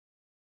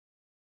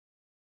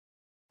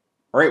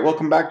All right,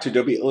 welcome back to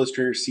Adobe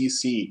Illustrator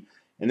CC.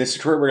 In this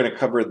tutorial, we're going to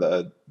cover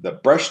the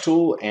brush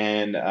tool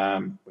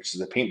and which is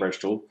the paintbrush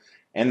tool,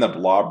 and the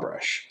blob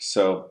brush.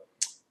 So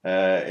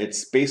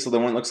it's basically the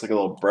one that looks like a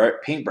little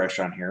paintbrush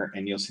on here,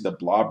 and you'll see the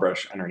blob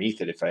brush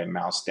underneath it if I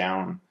mouse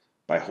down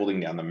by holding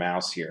down the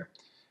mouse here.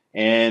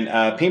 And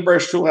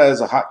paintbrush tool has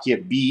a hotkey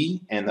of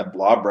B, and the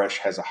blob brush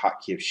has a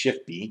hotkey of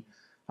Shift B.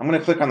 I'm going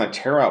to click on the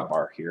tear out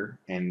bar here,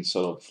 and so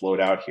it'll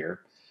float out here.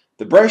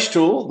 The brush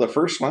tool, the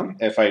first one,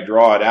 if I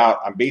draw it out,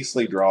 I'm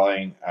basically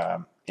drawing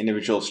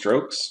individual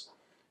strokes,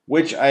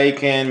 which I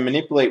can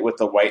manipulate with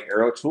the white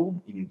arrow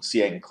tool. You can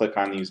see I can click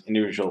on these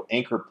individual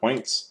anchor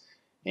points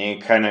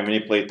and kind of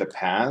manipulate the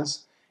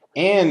paths.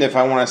 And if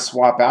I want to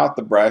swap out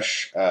the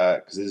brush,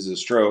 because this is a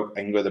stroke,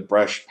 I can go to the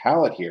brush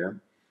palette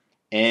here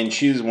and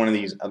choose one of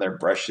these other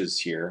brushes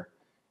here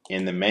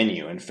in the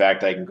menu. In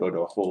fact, I can go to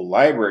a whole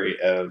library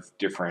of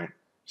different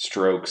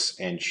strokes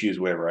and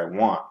choose whatever I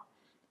want.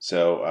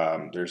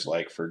 So there's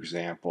like, for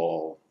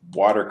example,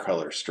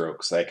 watercolor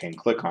strokes I can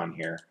click on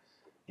here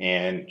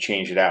and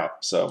change it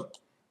out. So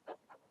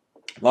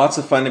lots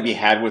of fun to be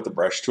had with the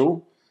brush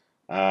tool.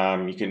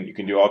 You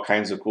can do all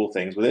kinds of cool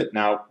things with it.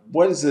 Now,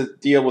 what is the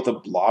deal with a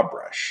blob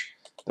brush?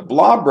 The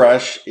blob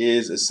brush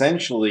is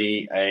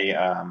essentially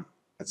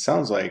it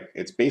sounds like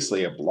it's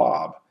basically a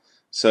blob.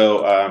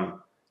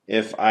 So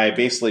if I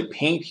basically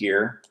paint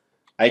here,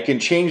 I can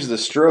change the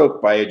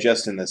stroke by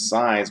adjusting the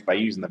size by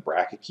using the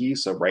bracket key,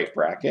 so right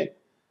bracket,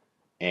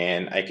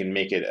 and I can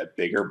make it a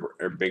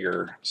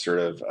bigger sort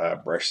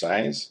of brush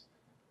size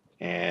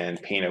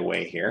and paint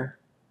away here.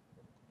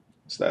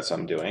 So that's what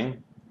I'm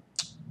doing.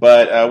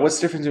 But what's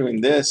the difference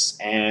between this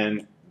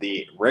and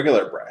the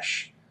regular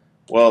brush?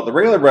 Well, the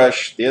regular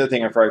brush, the other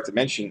thing I forgot to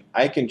mention,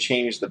 I can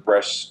change the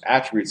brush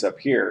attributes up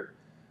here.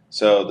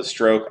 So the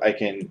stroke, I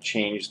can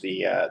change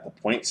the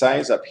point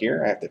size up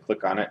here. I have to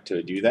click on it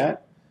to do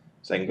that.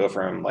 So I can go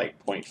from like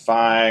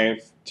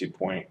 0.5 to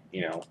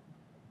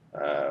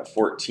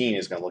 14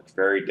 is going to look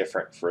very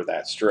different for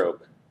that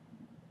stroke.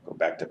 Go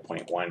back to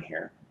 0.1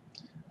 here.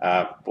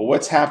 But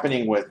what's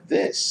happening with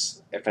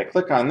this? If I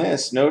click on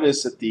this,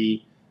 notice that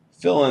the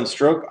fill and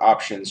stroke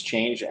options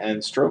change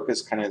and stroke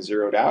is kind of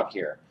zeroed out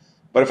here.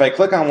 But if I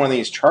click on one of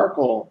these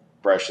charcoal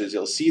brushes,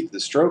 you'll see that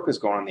the stroke is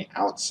going on the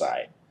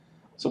outside.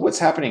 So what's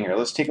happening here?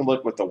 Let's take a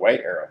look with the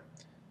white arrow.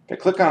 If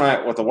I click on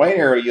it with the white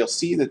arrow, you'll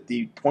see that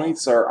the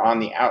points are on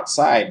the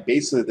outside.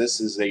 Basically, this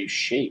is a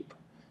shape.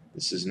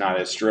 This is not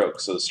a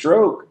stroke. So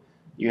stroke,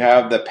 you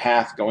have the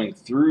path going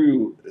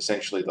through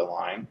essentially the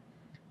line,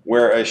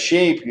 where a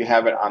shape, you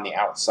have it on the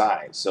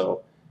outside.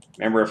 So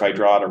remember, if I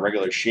draw out a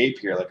regular shape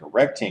here, like a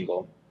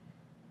rectangle,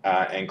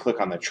 and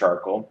click on the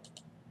charcoal,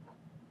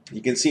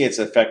 you can see it's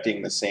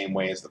affecting the same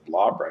way as the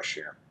blob brush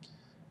here.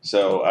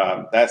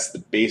 So that's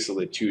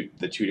basically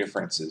the two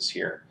differences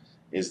here.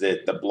 Is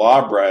that the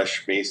blob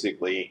brush,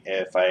 basically,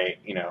 if I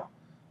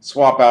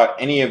swap out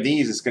any of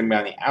these, it's going to be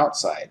on the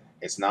outside.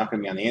 It's not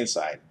going to be on the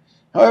inside.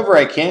 However,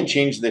 I can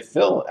change the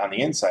fill on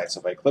the inside. So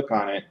if I click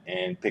on it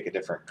and pick a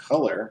different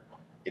color,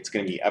 it's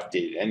going to be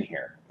updated in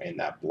here in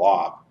that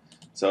blob.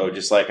 So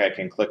just like I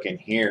can click in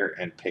here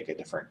and pick a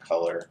different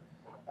color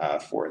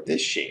for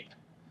this shape.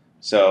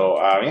 So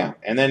yeah,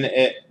 and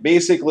then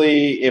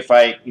basically, if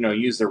I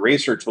use the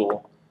eraser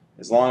tool,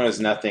 as long as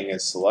nothing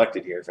is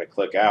selected here, if I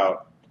click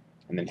out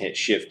and then hit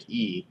Shift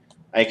E,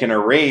 I can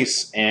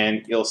erase,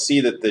 and you'll see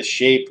that the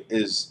shape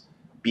is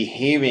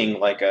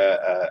behaving like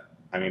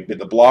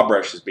the blob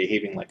brush is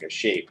behaving like a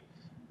shape,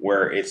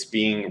 where it's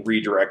being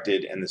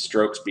redirected and the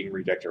strokes being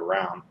redirected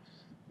around.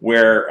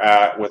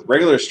 Where with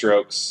regular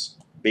strokes,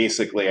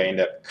 basically I end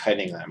up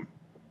cutting them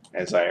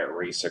as I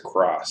erase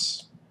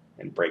across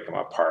and break them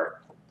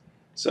apart.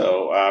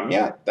 So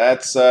yeah,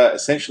 that's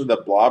essentially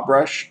the blob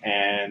brush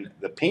and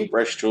the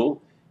paintbrush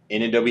tool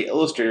in Adobe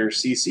Illustrator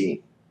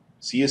CC.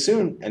 See you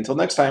soon. Until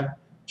next time.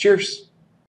 Cheers.